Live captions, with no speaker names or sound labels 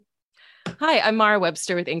Hi, I'm Mara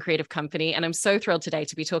Webster with In Creative Company, and I'm so thrilled today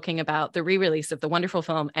to be talking about the re-release of the wonderful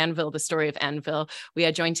film Anvil, the Story of Anvil. We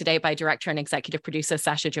are joined today by director and executive producer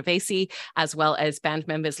Sacha Gervasi, as well as band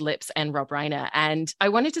members Lips and Robb Reiner. And I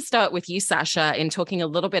wanted to start with you, Sacha, in talking a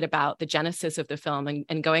little bit about the genesis of the film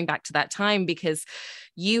and going back to that time, because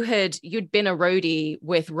you'd been a roadie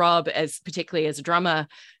with Rob particularly as a drummer,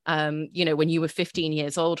 when you were 15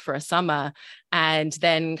 years old for a summer, and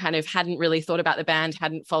then kind of hadn't really thought about the band,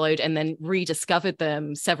 hadn't followed, and then rediscovered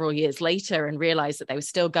them several years later and realized that they were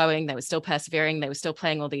still going, they were still persevering, they were still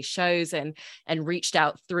playing all these shows, and reached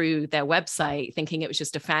out through their website thinking it was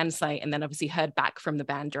just a fan site, and then obviously heard back from the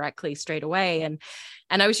band directly straight away. And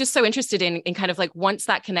I was just so interested in kind of like, once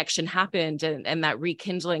that connection happened and that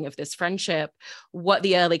rekindling of this friendship, what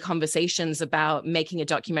the early conversations about making a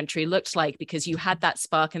documentary looked like, because you had that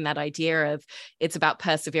spark and that idea of it's about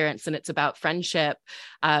perseverance and it's about friendship.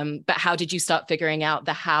 But how did you start figuring out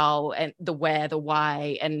the how and the where, the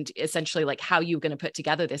why, and essentially like how you were going to put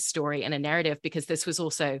together this story and a narrative? Because this was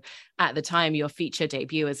also at the time your feature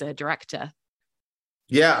debut as a director.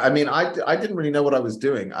 Yeah, I mean, I didn't really know what I was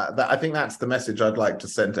doing. I think that's the message I'd like to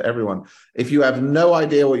send to everyone. If you have no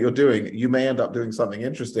idea what you're doing, you may end up doing something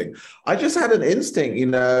interesting. I just had an instinct,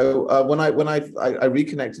 when I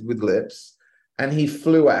reconnected with Lips, and he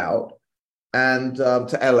flew out and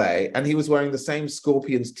to LA, and he was wearing the same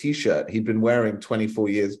Scorpions t-shirt he'd been wearing 24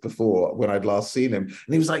 years before when I'd last seen him.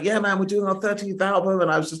 And he was like, yeah, man, we're doing our 13th album.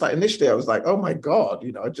 And I was just like, initially, I was like, oh my God,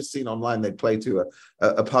 I'd just seen online they'd play to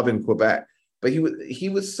a pub in Quebec. But he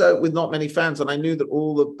was so with not many fans, and I knew that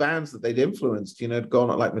all the bands that they'd influenced, had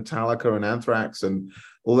gone like Metallica and Anthrax and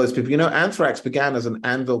all those people. Anthrax began as an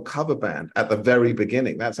Anvil cover band at the very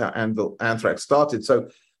beginning. That's how Anthrax started. So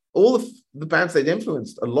all of the bands they'd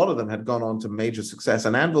influenced, a lot of them had gone on to major success,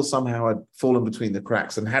 and Anvil somehow had fallen between the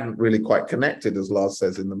cracks and hadn't really quite connected, as Lars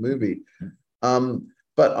says in the movie.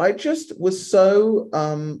 But I just was so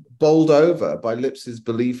bowled over by Lips's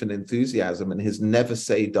belief and enthusiasm and his never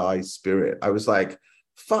say die spirit. I was like,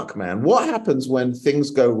 fuck, man, what happens when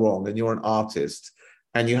things go wrong and you're an artist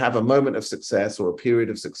and you have a moment of success or a period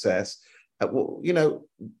of success? What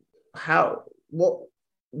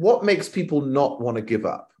makes people not want to give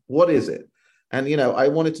up? What is it? And, I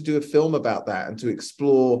wanted to do a film about that and to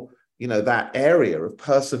explore, that area of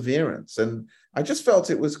perseverance. And I just felt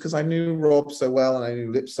it was because I knew Rob so well and I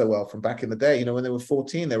knew Lips so well from back in the day. When they were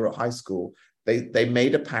 14, they were at high school. They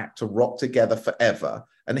made a pact to rock together forever.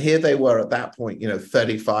 And here they were at that point,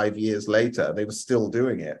 35 years later, they were still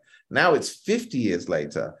doing it. Now it's 50 years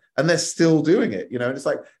later and they're still doing it, and it's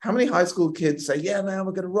like, how many high school kids say, yeah, man,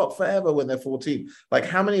 we're going to rock forever when they're 14? Like,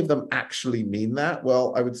 how many of them actually mean that?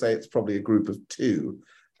 Well, I would say it's probably a group of two,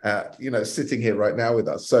 sitting here right now with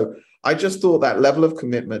us. So I just thought that level of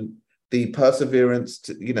commitment, the perseverance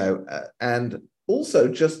to, and also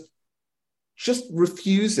just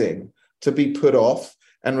refusing to be put off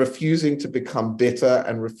and refusing to become bitter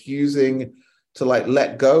and refusing to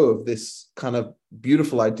let go of this kind of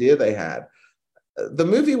beautiful idea they had. The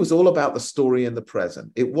movie was all about the story in the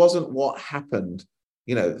present. It wasn't what happened,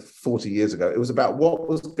 40 years ago. It was about what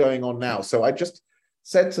was going on now. So I just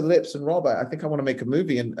said to Lips and Rob, I think I want to make a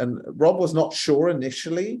movie. And Rob was not sure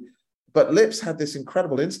initially, but Lips had this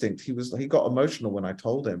incredible instinct. He got emotional when I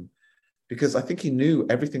told him, because I think he knew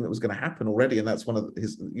everything that was going to happen already. And that's one of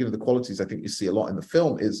his, the qualities I think you see a lot in the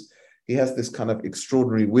film is he has this kind of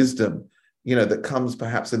extraordinary wisdom, that comes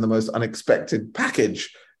perhaps in the most unexpected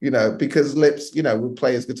package, because Lips, would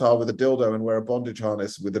play his guitar with a dildo and wear a bondage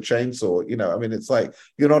harness with a chainsaw. It's like,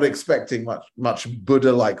 you're not expecting much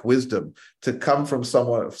Buddha-like wisdom to come from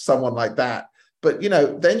someone like that. But,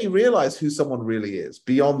 then you realize who someone really is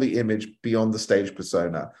beyond the image, beyond the stage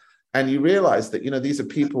persona. And you realize that, these are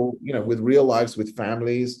people, with real lives, with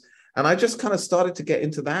families. And I just kind of started to get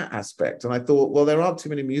into that aspect. And I thought, well, there aren't too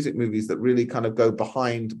many music movies that really kind of go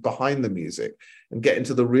behind the music and get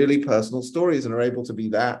into the really personal stories and are able to be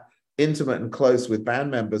that intimate and close with band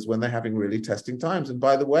members when they're having really testing times. And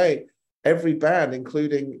by the way, every band,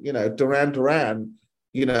 including, Duran Duran,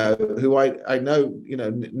 who I know,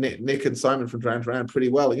 Nick and Simon from Duran Duran pretty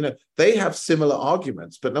well, they have similar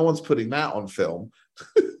arguments, but no one's putting that on film.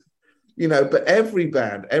 But every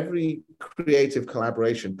band, every creative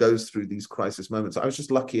collaboration goes through these crisis moments. I was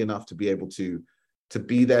just lucky enough to be able to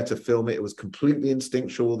be there to film it. It was completely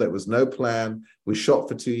instinctual. There was no plan. We shot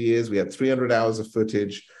for 2 years. We had 300 hours of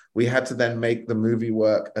footage. We had to then make the movie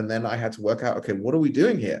work. And then I had to work out, okay, what are we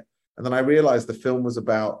doing here? And then I realized the film was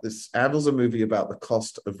about this. Anvil's a movie about the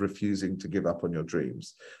cost of refusing to give up on your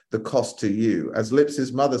dreams, the cost to you. As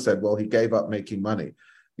Lips's mother said, well, he gave up making money.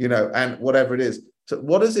 And whatever it is.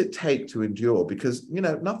 what does it take to endure? Because,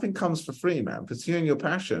 nothing comes for free, man. Pursuing your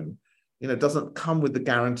passion, doesn't come with the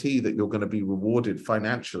guarantee that you're going to be rewarded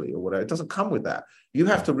financially or whatever. It doesn't come with that. You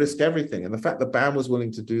have to risk everything. And the fact the band was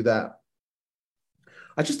willing to do that,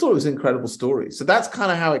 I just thought it was an incredible story. So that's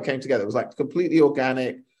kind of how it came together. It was like completely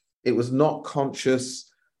organic. It was not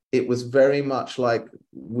conscious. It was very much like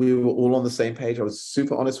we were all on the same page. I was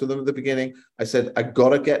super honest with them at the beginning. I said, I got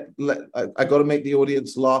to make the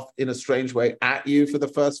audience laugh in a strange way at you for the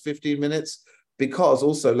first 15 minutes, because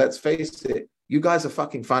also, let's face it, you guys are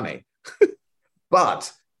fucking funny.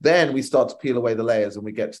 But then we start to peel away the layers and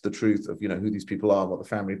we get to the truth of, who these people are, what the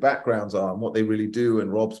family backgrounds are, and what they really do,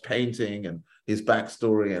 and Rob's painting and his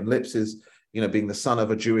backstory, and Lips's, being the son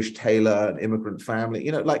of a Jewish tailor, an immigrant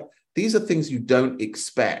family, like these are things you don't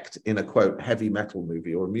expect in a quote heavy metal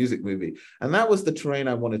movie or a music movie. And that was the terrain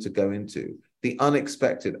I wanted to go into, the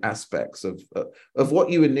unexpected aspects of what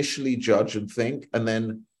you initially judge and think. And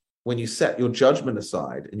then when you set your judgment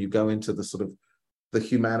aside and you go into the sort of the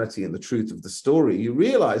humanity and the truth of the story, you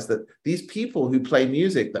realize that these people who play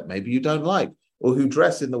music that maybe you don't like, or who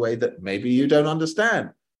dress in the way that maybe you don't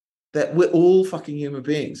understand, that we're all fucking human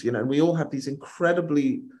beings, and we all have these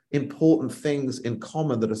incredibly important things in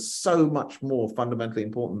common that are so much more fundamentally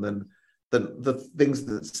important than the things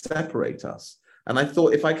that separate us. And I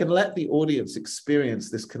thought, if I can let the audience experience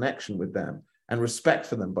this connection with them and respect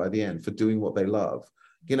for them by the end for doing what they love,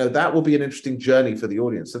 that will be an interesting journey for the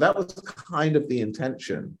audience. So that was kind of the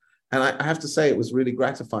intention. And I have to say, it was really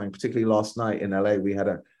gratifying, particularly last night in LA. We had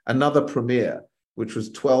another premiere, which was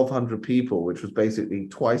 1,200 people, which was basically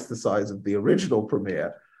twice the size of the original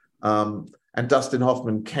premiere. And Dustin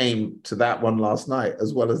Hoffman came to that one last night,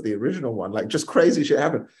 as well as the original one. Like, just crazy shit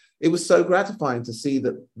happened. It was so gratifying to see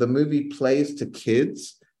that the movie plays to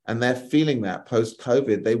kids, and they're feeling that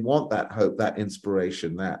post-COVID. They want that hope, that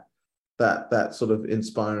inspiration, that sort of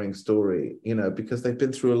inspiring story, because they've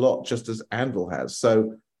been through a lot, just as Anvil has.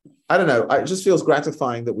 So I don't know, it just feels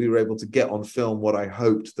gratifying that we were able to get on film what I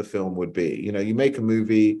hoped the film would be. You make a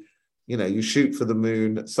movie, you shoot for the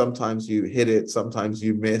moon. Sometimes you hit it, sometimes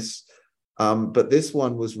you miss. But this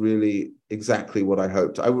one was really exactly what I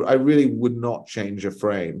hoped. I really would not change a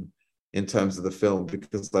frame in terms of the film,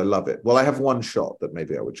 because I love it. Well, I have one shot that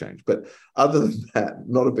maybe I would change, but other than that,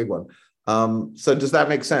 not a big one. So does that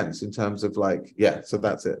make sense in terms of so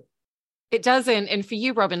that's it. It does. And for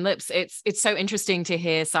you, Rob and Lips, it's so interesting to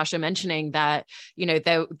hear Sacha mentioning that,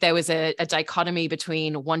 there was a dichotomy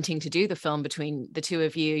between wanting to do the film between the two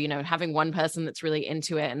of you, having one person that's really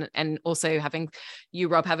into it, and also having you,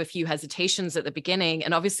 Rob, have a few hesitations at the beginning.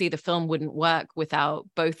 And obviously the film wouldn't work without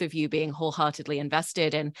both of you being wholeheartedly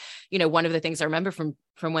invested. And, one of the things I remember from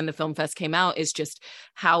when the film first came out is just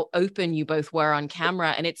how open you both were on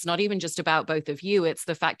camera. And it's not even just about both of you. It's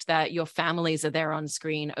the fact that your families are there on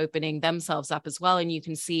screen, opening themselves up as well. And you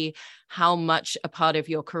can see how much a part of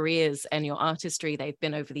your careers and your artistry they've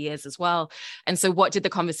been over the years as well. And so what did the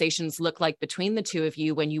conversations look like between the two of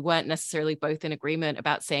you when you weren't necessarily both in agreement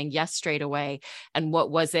about saying yes straight away? And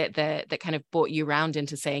what was it that kind of brought you around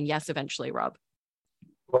into saying yes eventually, Rob?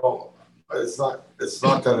 Well, it's not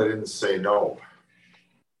that I didn't say no.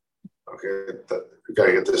 Okay, we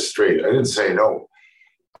gotta get this straight. I didn't say no.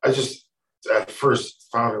 I just at first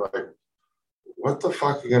found like, what the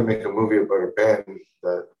fuck are you gonna make a movie about a band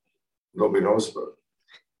that nobody knows about?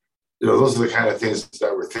 Those are the kind of things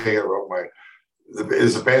that we're thinking about.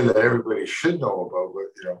 Is a band that everybody should know about,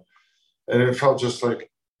 but and it felt just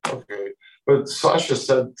like, okay. But Sacha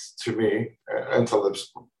said to me and to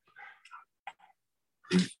Lips,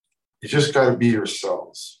 you just gotta be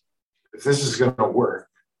yourselves. If this is gonna work,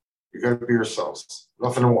 you got to be yourselves,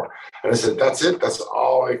 nothing more. And I said, that's it. That's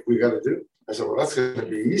all we got to do. I said, well, that's going to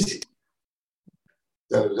be easy.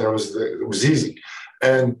 It was easy.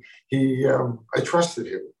 And I trusted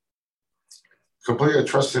him completely. I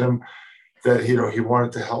trusted him that, he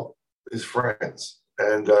wanted to help his friends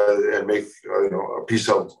and make, a piece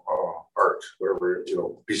of art, whatever,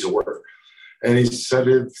 piece of work. And he said,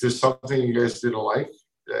 if there's something you guys didn't like,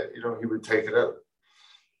 that, he would take it out.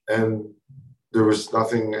 And there was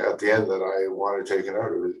nothing at the end that I wanted taken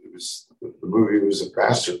out. The movie was a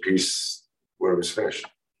masterpiece when it was finished.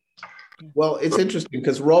 Well, it's interesting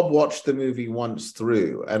because Rob watched the movie once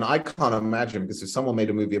through, and I can't imagine, because if someone made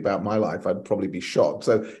a movie about my life, I'd probably be shocked.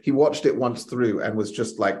 So he watched it once through and was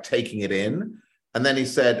just like taking it in. And then he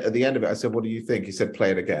said, at the end of it, I said, what do you think? He said,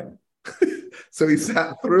 play it again. So he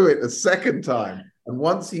sat through it a second time. And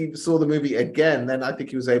once he saw the movie again, then I think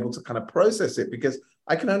he was able to kind of process it, because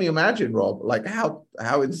I can only imagine, Rob, like how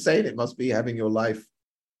insane it must be having your life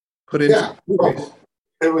put into. Yeah, well,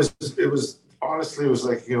 it was honestly, it was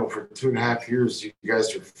like, you know, for 2.5 years, you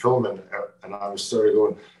guys were filming, and I was started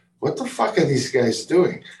going, what the fuck are these guys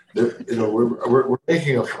doing? You know, we're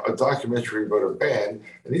making a documentary about a band,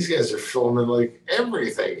 and these guys are filming like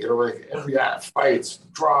everything, you know, like every act, fights,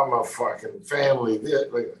 drama, fucking family.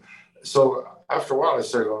 Like, so after a while, I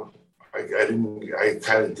started going, I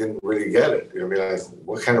kind of didn't really get it. You know what I mean? Like,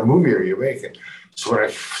 what kind of movie are you making? So when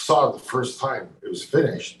I saw it the first time it was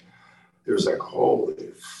finished, it was like,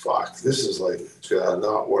 holy fuck, this is like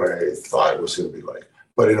not what I thought it was going to be like,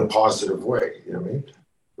 but in a positive way. You know what I mean?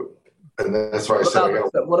 And that's why I said,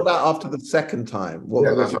 what about after the second time?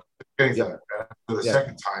 That's what I'm saying. After the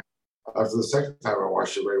second time, I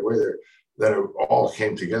watched it right away there. Then it all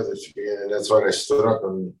came together to me, and that's when I stood up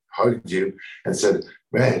and hugged you and said,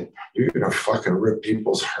 "Man, you're gonna fucking rip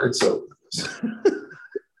people's hearts out with this."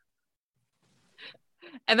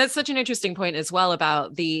 And that's such an interesting point as well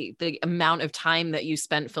about the amount of time that you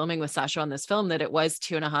spent filming with Sacha on this film, that it was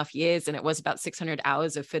 2.5 years and it was about 600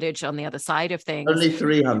 hours of footage on the other side of things. Only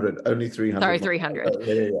 300. Sorry, 300.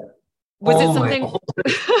 Yeah. Was it something?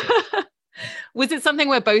 Was it something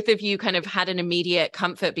where both of you kind of had an immediate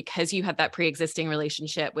comfort because you had that pre-existing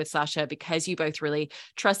relationship with Sacha, because you both really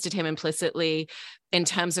trusted him implicitly in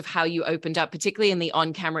terms of how you opened up, particularly in the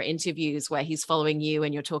on-camera interviews where he's following you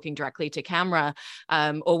and you're talking directly to camera?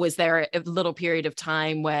 Or was there a little period of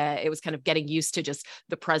time where it was kind of getting used to just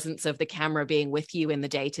the presence of the camera being with you in the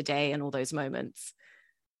day-to-day and all those moments?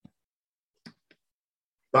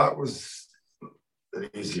 That was an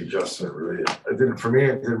easy adjustment, really. For me,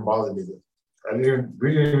 it didn't bother me. We didn't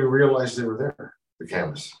even realize they were there, the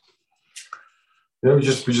cameras. You know, we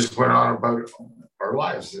just went on about our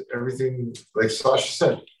lives. Everything, like Sacha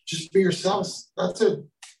said, just be yourselves. That's it.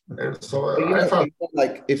 And so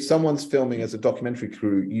like if someone's filming as a documentary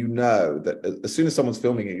crew, you know that as soon as someone's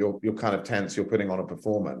filming it, you're kind of tense, you're putting on a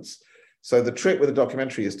performance. So the trick with a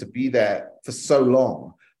documentary is to be there for so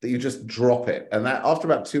long that you just drop it. And that after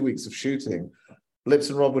about 2 weeks of shooting, Lips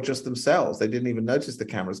and Rob were just themselves. They didn't even notice the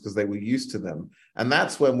cameras because they were used to them. And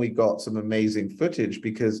that's when we got some amazing footage,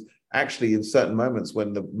 because actually in certain moments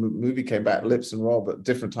when the movie came back, Lips and Rob at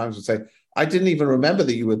different times would say, I didn't even remember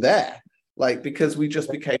that you were there. Like, because we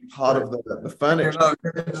just became part of the furniture.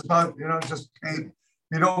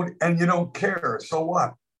 You don't care. So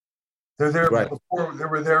what? They're there before. They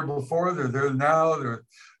were there before. They're there now. They're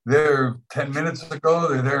there 10 minutes ago.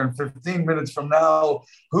 They're there in 15 minutes from now.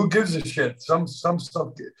 Who gives a shit? Some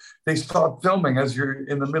stuff they stop filming as you're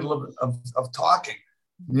in the middle of talking.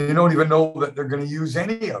 You don't even know that they're going to use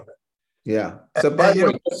any of it. Yeah. So by the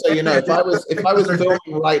way, just so you know, if I was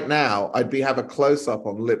filming right now, I'd have a close up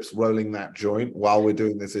on Lips rolling that joint while we're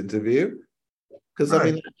doing this interview. Because I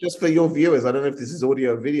mean, just for your viewers, I don't know if this is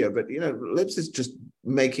audio or video, but you know, Lips is just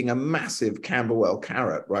making a massive Camberwell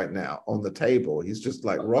carrot right now on the table. He's just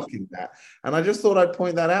like rocking that, and I just thought I'd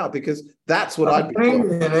point that out because that's what I'd be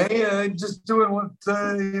doing. I'm just doing what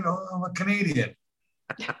I'm a Canadian.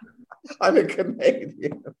 I'm a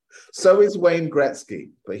Canadian. So is Wayne Gretzky,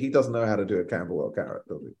 but he doesn't know how to do a Camberwell carrot,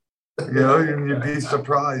 does he? You know, you'd be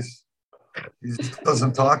surprised. He just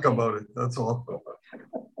doesn't talk about it. That's all.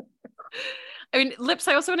 I mean, Lips,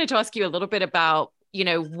 I also wanted to ask you a little bit about, you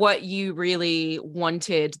know, what you really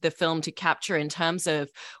wanted the film to capture in terms of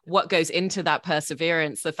what goes into that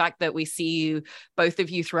perseverance. The fact that we see you, both of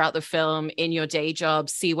you throughout the film in your day job,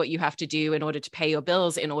 see what you have to do in order to pay your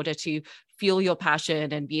bills, in order to fuel your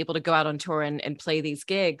passion and be able to go out on tour and play these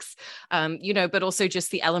gigs, but also just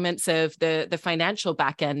the elements of the financial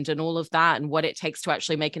back end and all of that and what it takes to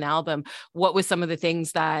actually make an album. What were some of the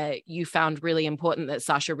things that you found really important that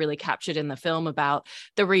Sacha really captured in the film about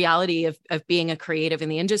the reality of being a creative in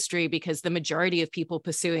the industry? Because the majority of people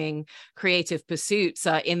pursuing creative pursuits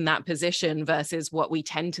are in that position versus what we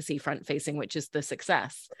tend to see front facing, which is the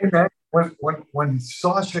success. When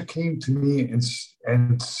Sacha came to me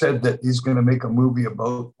and said that he's going to make a movie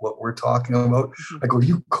about what we're talking about, I go,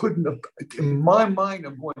 you couldn't have, in my mind,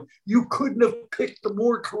 I'm going, you couldn't have picked the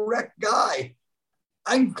more correct guy.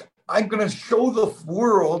 I'm going to show the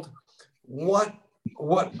world what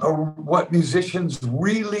musicians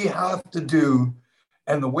really have to do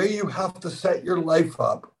and the way you have to set your life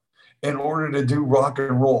up in order to do rock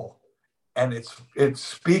and roll. And it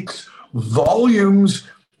speaks volumes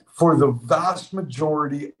for the vast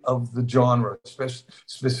majority of the genre,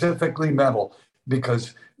 specifically metal,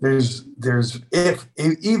 because there's if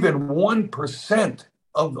even 1%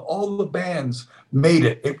 of all the bands made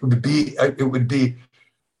it, it would be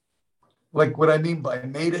like what I mean by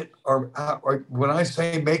made it, or when I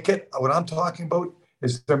say make it, what I'm talking about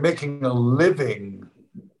is they're making a living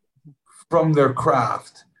from their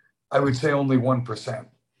craft. I would say only 1%.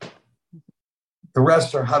 The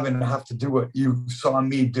rest are have to do what you saw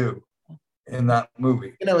me do in that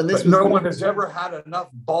movie. And this but no one has ever had enough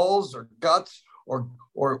balls or guts or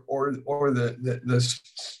the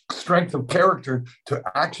strength of character to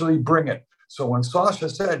actually bring it. So when Sacha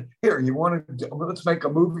said, "Here, let's make a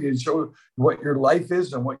movie and show what your life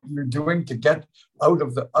is and what you're doing to get out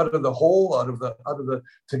of the hole,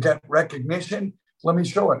 to get recognition, let me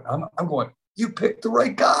show it." I'm going, "You picked the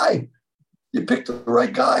right guy. You picked the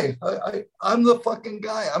right guy. I'm the fucking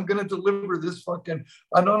guy. I'm going to deliver this fucking.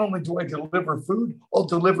 Not only do I deliver food, I'll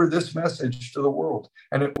deliver this message to the world."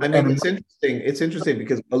 It's interesting. It's interesting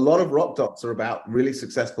because a lot of rock docs are about really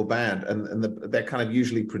successful band, and they're kind of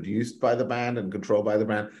usually produced by the band and controlled by the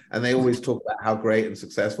band, and they always talk about how great and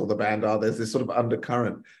successful the band are. There's this sort of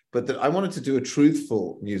undercurrent, but I wanted to do a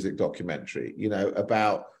truthful music documentary,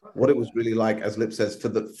 about what it was really like, as Lip says, for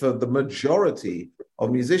the majority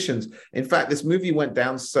of musicians. In fact, this movie went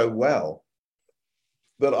down so well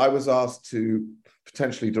that I was asked to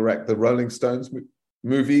potentially direct the Rolling Stones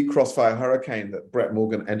movie, Crossfire Hurricane, that Brett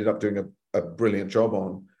Morgan ended up doing a brilliant job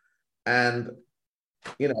on. And,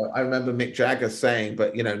 I remember Mick Jagger saying,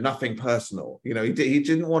 but, nothing personal. He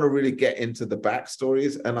didn't want to really get into the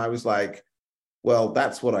backstories. And I was like, well,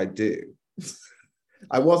 that's what I do.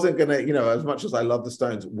 I wasn't going to, as much as I love the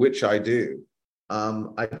Stones, which I do,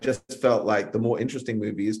 I just felt like the more interesting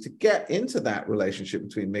movie is to get into that relationship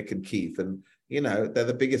between Mick and Keith. And, they're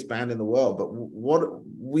the biggest band in the world, but what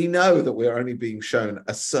we know that we're only being shown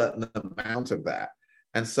a certain amount of that.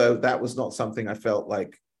 And so that was not something I felt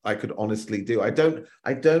like I could honestly do. I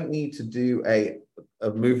don't need to do a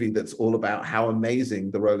movie that's all about how amazing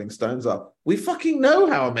the Rolling Stones are. We fucking know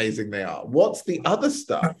how amazing they are. What's the other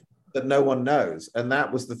stuff that no one knows? And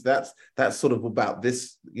that's sort of about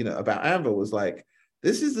this, about Anvil, was like,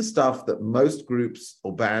 this is the stuff that most groups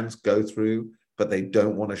or bands go through, but they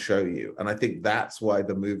don't want to show you. And I think that's why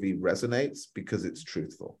the movie resonates, because it's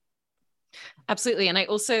truthful. Absolutely. And I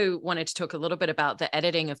also wanted to talk a little bit about the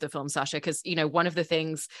editing of the film, Sacha, because, one of the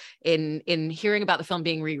things in hearing about the film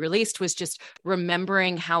being re-released was just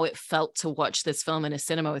remembering how it felt to watch this film in a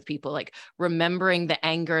cinema with people, like remembering the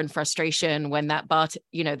anger and frustration when that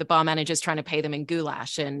the bar manager's trying to pay them in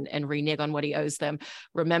goulash and renege on what he owes them,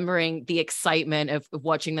 remembering the excitement of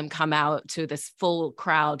watching them come out to this full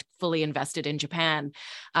crowd, fully invested in Japan.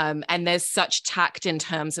 And there's such tact in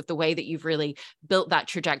terms of the way that you've really built that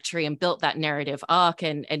trajectory and built that narrative arc,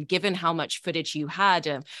 and given how much footage you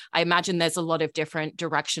had, I imagine there's a lot of different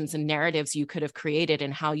directions and narratives you could have created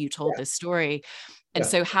in how you told this story. And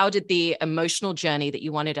so how did the emotional journey that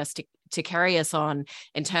you wanted us to carry us on,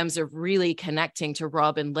 in terms of really connecting to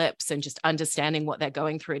Rob and Lips and just understanding what they're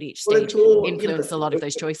going through at each stage, influence a lot of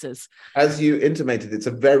those choices? As you intimated, it's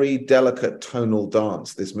a very delicate tonal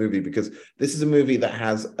dance, this movie, because this is a movie that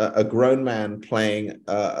has a grown man playing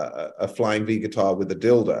a flying V guitar with a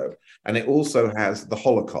dildo, and it also has the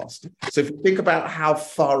Holocaust. So if you think about how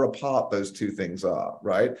far apart those two things are,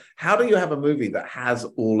 right? How do you have a movie that has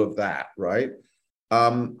all of that, right?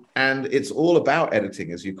 And it's all about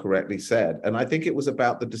editing, as you correctly said. And I think it was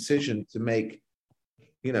about the decision to make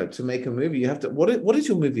a movie. You have to, what is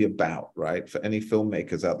your movie about, right? For any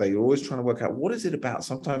filmmakers out there, you're always trying to work out, what is it about?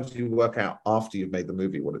 Sometimes you work out after you've made the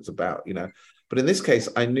movie what it's about, But in this case,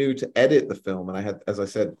 I knew to edit the film, and I had, as I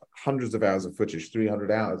said, hundreds of hours of footage, 300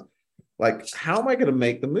 hours. Like, how am I going to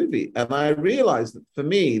make the movie? And I realized that for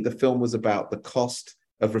me, the film was about the cost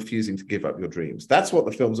of refusing to give up your dreams. That's what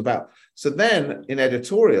the film's about. So then in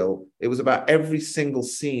editorial, it was about every single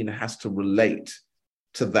scene has to relate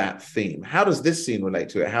to that theme. How does this scene relate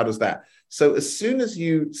to it? How does that? So as soon as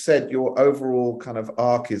you said your overall kind of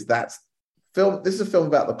arc is that film, this is a film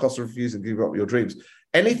about the cost of refusing to give up your dreams.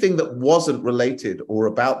 Anything that wasn't related or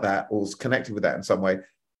about that or was connected with that in some way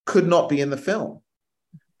could not be in the film.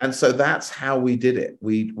 And so that's how we did it.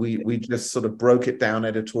 We just sort of broke it down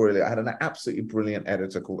editorially. I had an absolutely brilliant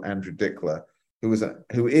editor called Andrew Dickler, who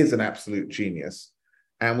is an absolute genius.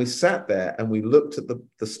 And we sat there and we looked at the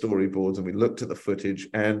storyboards and we looked at the footage,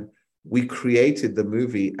 and we created the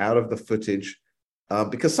movie out of the footage,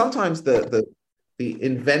 because sometimes the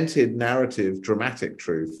invented narrative, dramatic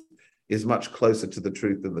truth is much closer to the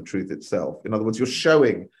truth than the truth itself. In other words, you're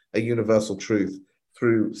showing a universal truth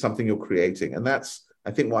through something you're creating. And that's,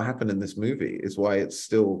 I think, what happened in this movie is why it's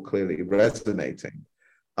still clearly resonating,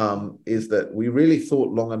 is that we really thought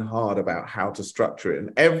long and hard about how to structure it.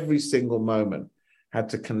 And every single moment had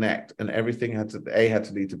to connect, and everything had to, A had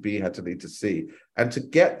to lead to B, had to lead to C. And to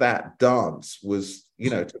get that dance was,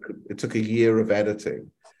 it took a year of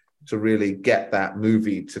editing to really get that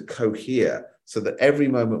movie to cohere so that every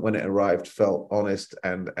moment when it arrived felt honest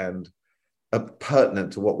and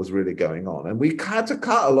pertinent to what was really going on. And we had to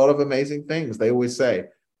cut a lot of amazing things. They always say,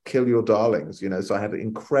 kill your darlings, you know. So I had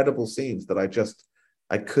incredible scenes that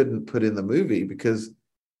I couldn't put in the movie because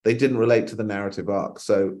they didn't relate to the narrative arc.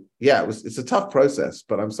 So yeah, it's a tough process,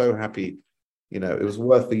 but I'm so happy, you know, it was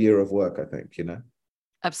worth the year of work, I think, you know.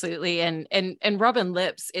 Absolutely. And Robin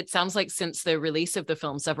Lips, it sounds like since the release of the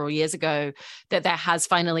film several years ago, that there has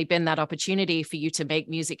finally been that opportunity for you to make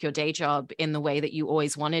music your day job in the way that you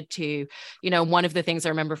always wanted to. You know, one of the things I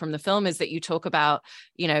remember from the film is that you talk about,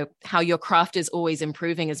 you know, how your craft is always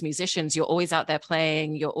improving as musicians. You're always out there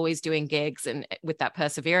playing, you're always doing gigs and with that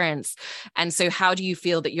perseverance. And so how do you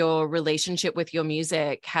feel that your relationship with your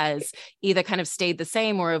music has either kind of stayed the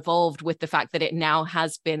same or evolved with the fact that it now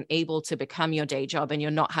has been able to become your day job and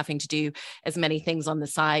you're not having to do as many things on the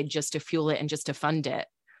side just to fuel it and just to fund it?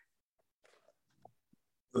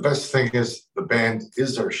 The best thing is the band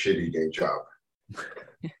is our shitty day job.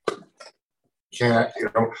 Can't, you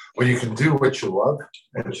know, when you can do what you love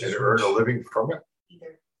and earn a living from it,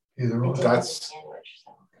 that's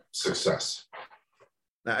success.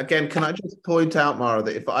 Now, again, can I just point out, Mara,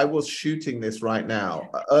 that if I was shooting this right now,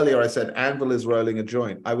 earlier I said Anvil is rolling a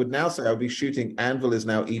joint. I would now say I would be shooting Anvil is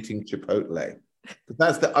now eating Chipotle.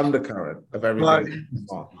 That's the undercurrent of everything.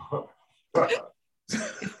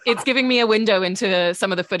 It's giving me a window into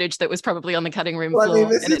some of the footage that was probably on the cutting room floor. I mean,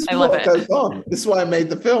 this is I love what it. goes on. This is why I made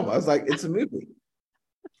the film. I was like, it's a movie.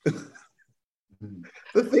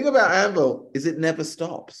 The thing about Anvil is it never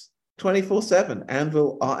stops. 24/7,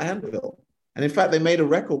 Anvil are Anvil. And in fact, they made a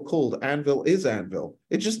record called Anvil is Anvil.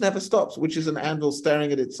 It just never stops, which is an anvil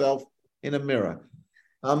staring at itself in a mirror.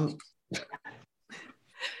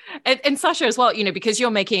 And Sacha as well, you know, because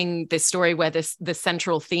you're making this story where the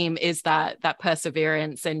central theme is that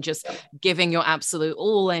perseverance and just giving your absolute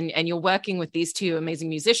all, and you're working with these two amazing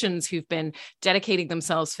musicians who've been dedicating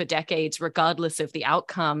themselves for decades, regardless of the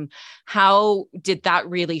outcome. How did that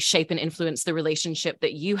really shape and influence the relationship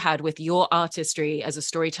that you had with your artistry as a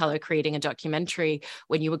storyteller creating a documentary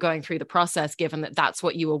when you were going through the process, given that that's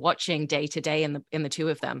what you were watching day to day in the two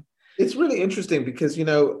of them? It's really interesting because, you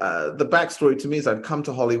know, the backstory to me is I'd come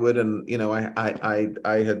to Hollywood and, you know,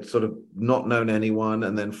 I had sort of not known anyone.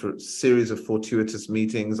 And then for a series of fortuitous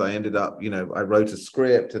meetings, I ended up, you know, I wrote a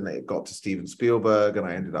script and it got to Steven Spielberg and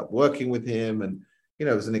I ended up working with him. And, you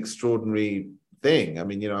know, it was an extraordinary thing. I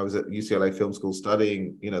mean, you know, I was at UCLA Film School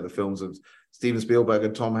studying, you know, the films of Steven Spielberg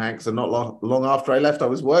and Tom Hanks. And not long after I left, I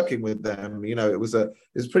was working with them. You know, it was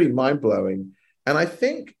pretty mind-blowing. And I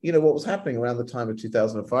think, you know, what was happening around the time of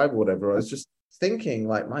 2005 or whatever, I was just thinking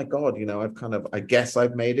like, my God, you know, I guess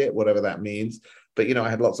I've made it, whatever that means. But, you know, I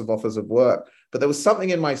had lots of offers of work, but there was something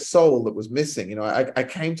in my soul that was missing. You know, I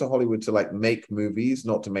came to Hollywood to like make movies,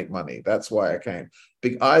 not to make money. That's why I came.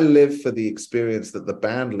 I live for the experience that the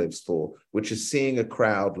band lives for, which is seeing a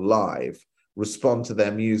crowd live respond to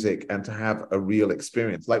their music and to have a real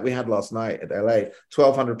experience. Like we had last night at LA,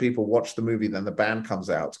 1,200 people watch the movie, then the band comes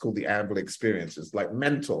out. It's called the Anvil Experience. It's like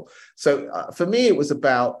mental. So for me, it was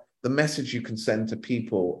about the message you can send to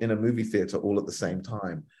people in a movie theater all at the same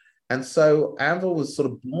time. And so Anvil was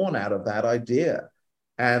sort of born out of that idea.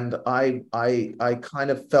 And I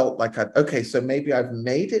kind of felt like, okay, so maybe I've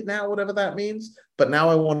made it now, whatever that means. But now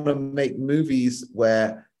I want to make movies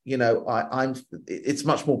where, you know, it's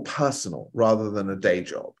much more personal rather than a day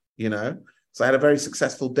job, you know? So I had a very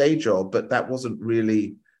successful day job, but that wasn't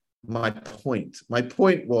really my point. My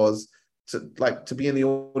point was to be in the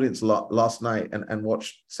audience last night and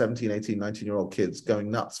watch 17, 18, 19-year-old kids going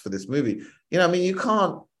nuts for this movie. You know, I mean, you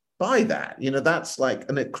can't buy that. You know, that's like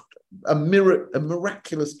a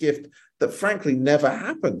miraculous gift that frankly never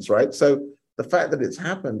happens, right? So the fact that it's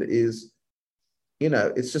happened is, you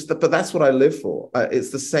know, it's just but that's what I live for.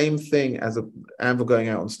 It's the same thing as Anvil going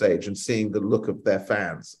out on stage and seeing the look of their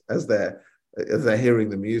fans as they're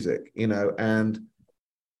hearing the music, you know. And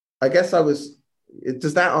I guess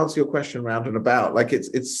does that answer your question round and about? Like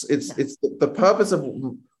it's the purpose of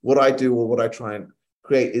what I do or what I try and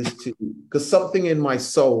create is because something in my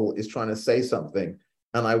soul is trying to say something,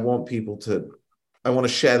 and I want to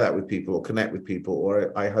share that with people or connect with people,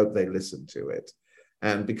 or I hope they listen to it.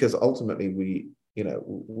 And because ultimately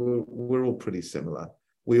we're all pretty similar.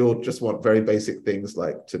 We all just want very basic things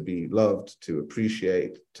like to be loved, to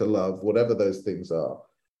appreciate, to love, whatever those things are.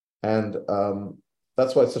 And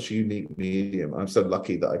that's why it's such a unique medium. I'm so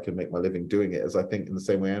lucky that I can make my living doing it, as I think in the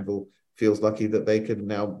same way Anvil feels lucky that they can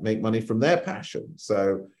now make money from their passion.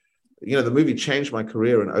 So, you know, the movie changed my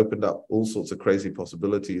career and opened up all sorts of crazy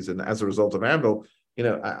possibilities. And as a result of Anvil, you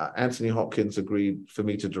know, Anthony Hopkins agreed for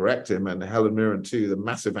me to direct him, and Helen Mirren too, the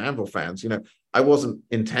massive Anvil fans. You know, I wasn't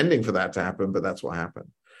intending for that to happen, but that's what happened.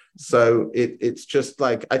 So it's just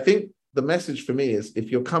like, I think the message for me is,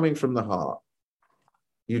 if you're coming from the heart,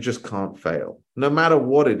 you just can't fail, no matter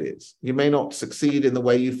what it is. You may not succeed in the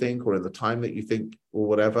way you think or in the time that you think or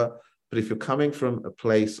whatever, but if you're coming from a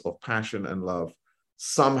place of passion and love,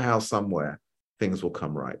 somehow, somewhere, things will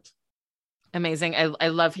come right. Amazing. I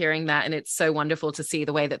love hearing that. And it's so wonderful to see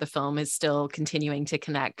the way that the film is still continuing to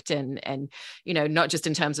connect and, you know, not just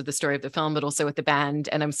in terms of the story of the film, but also with the band.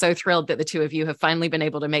 And I'm so thrilled that the two of you have finally been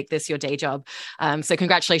able to make this your day job. So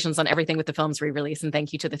congratulations on everything with the film's re-release. And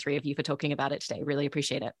thank you to the three of you for talking about it today. Really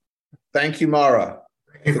appreciate it. Thank you, Mara.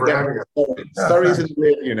 Thank you for having us. Surrey's in the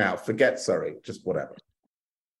rear view now. Forget Surrey, just whatever.